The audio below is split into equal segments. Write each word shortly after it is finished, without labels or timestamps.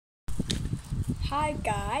Hi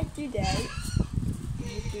guys, today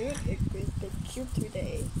we build a Rubik cube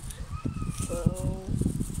today. So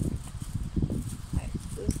I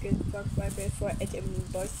was going to work right before it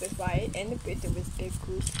emulsify and build it with the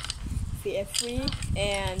cube VF3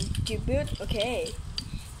 and to build. Okay,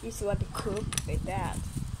 this is what the cube like that.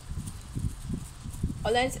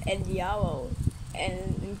 Orange and yellow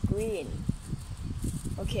and green.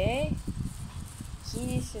 Okay,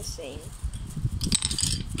 here is the same.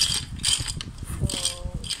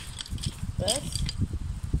 First,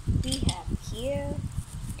 we have here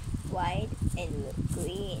white and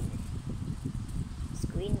green. It's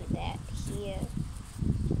green with that here.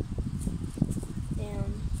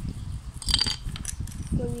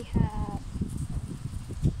 So we have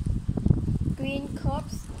green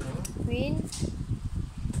cups, green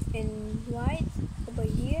and white over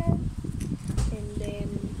here, and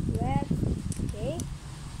then red. Okay,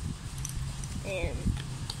 and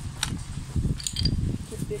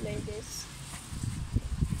keep it like this.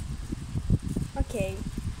 Okay,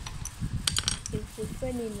 it's the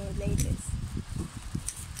funny more latest.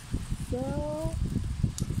 So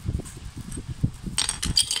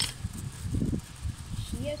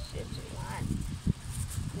here's just one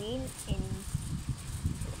green and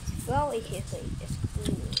well, it is like this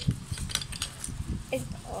green. It's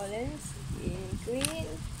orange and green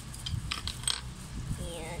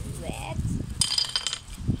and red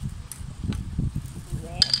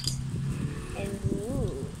and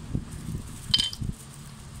blue.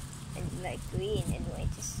 And like green and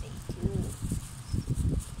white to say too.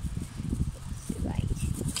 It's right.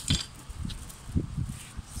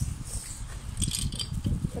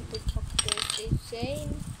 What the fuck does it say?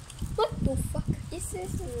 What the fuck? This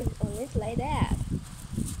is on it like that.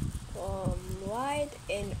 White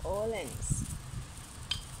and orange.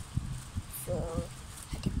 So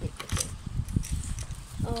I can pick it.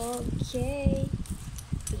 Okay.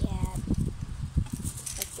 We have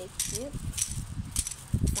a big cube.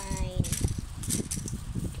 Fine.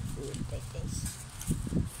 Food like this.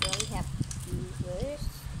 So we have reverse.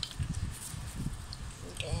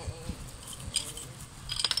 And then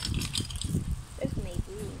there's my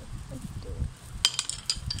blue. Let's do it.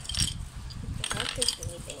 How to do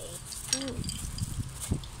it?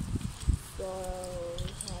 So we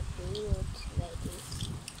have blue like this.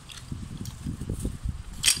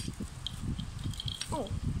 Oh.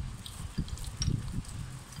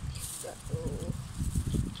 So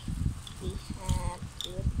we have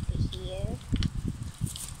wood here.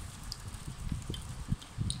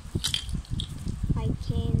 I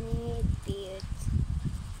can build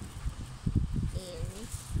in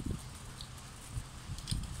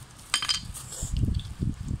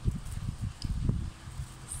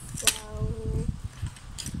so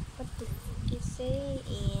what did you say?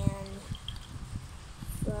 And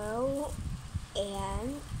so and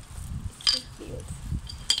it's build.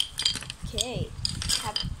 Okay,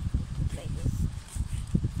 have like this.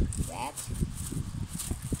 Red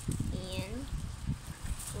and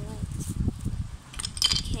white.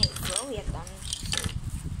 Okay, so we have done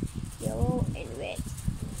yellow and red.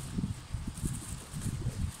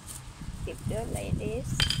 Keep it like this.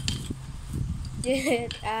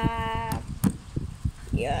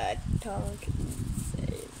 Your tongue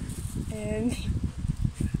insane. And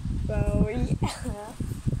so yeah.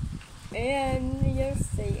 And you're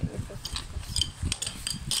saying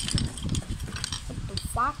what the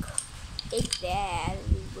fuck is that?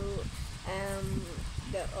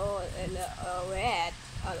 The red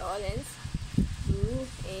or orange, blue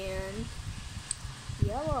and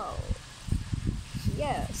yellow.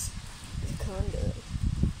 Yes, it's kinda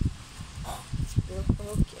it's real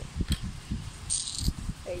broken.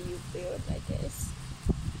 So you build like this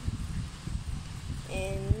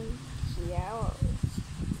and yellow,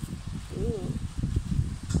 blue,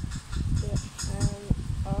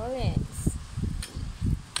 orange.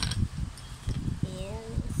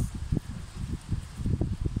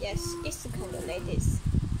 Yes, it's kind of like this.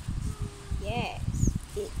 Yes,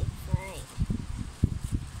 it is fine.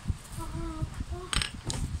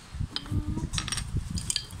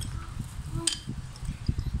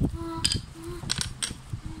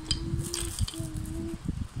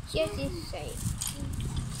 Yes, it's safe.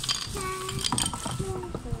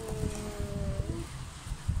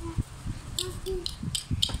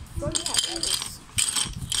 What do you have like this?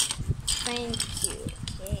 Thank you.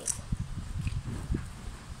 Okay.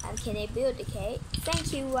 Can I build? Okay,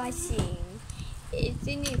 thank you watching. It's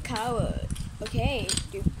in the cover. Okay,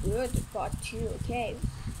 to build part 2. Okay,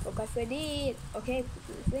 forgot for it. Okay,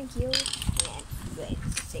 thank you. And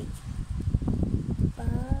let's see.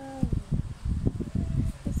 Wow,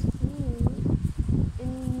 it's blue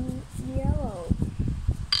and yellow.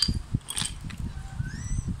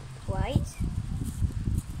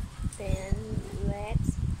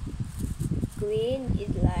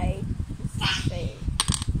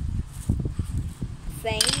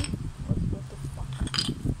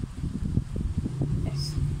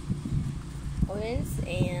 orange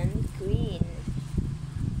and green.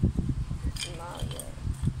 Smaller.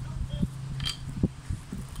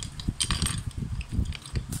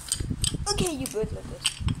 Okay, you build like this.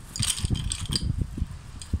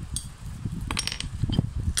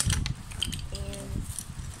 And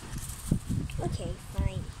okay,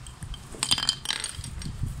 fine.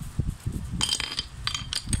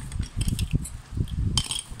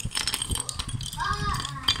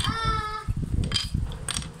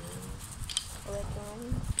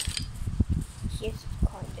 Here's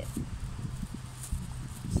content.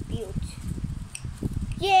 Spilled.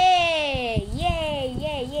 Yay! Yay!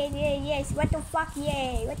 Yay! Yay! Yay! Yes! What the fuck?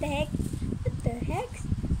 Yay! What the heck? What the heck?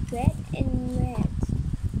 Red and red.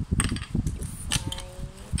 You fine.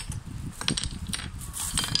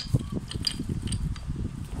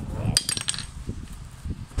 Red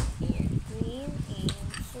and green and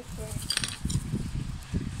super.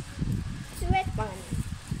 It's a red one.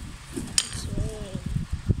 It's red.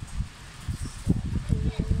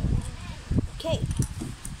 Okay.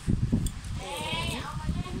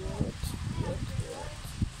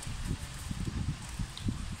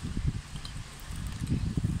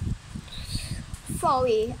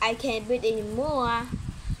 Sorry, I can't build anymore.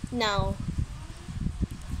 No.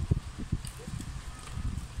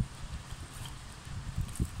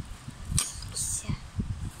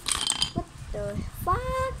 What the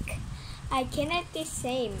fuck? I cannot the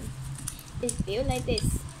same. It's built like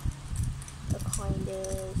this. The coin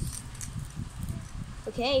does.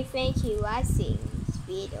 Okay, thank you for watching this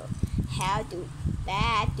video. How to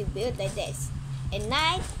build like this. At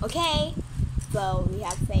night, okay. So we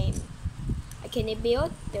have fame. I can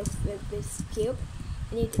build the cube.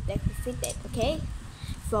 I need to fit it, okay?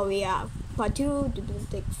 So we are part 2 to do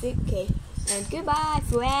the fit, okay? And goodbye,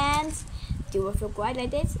 friends. Do a subscribe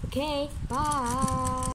like this, okay? Bye.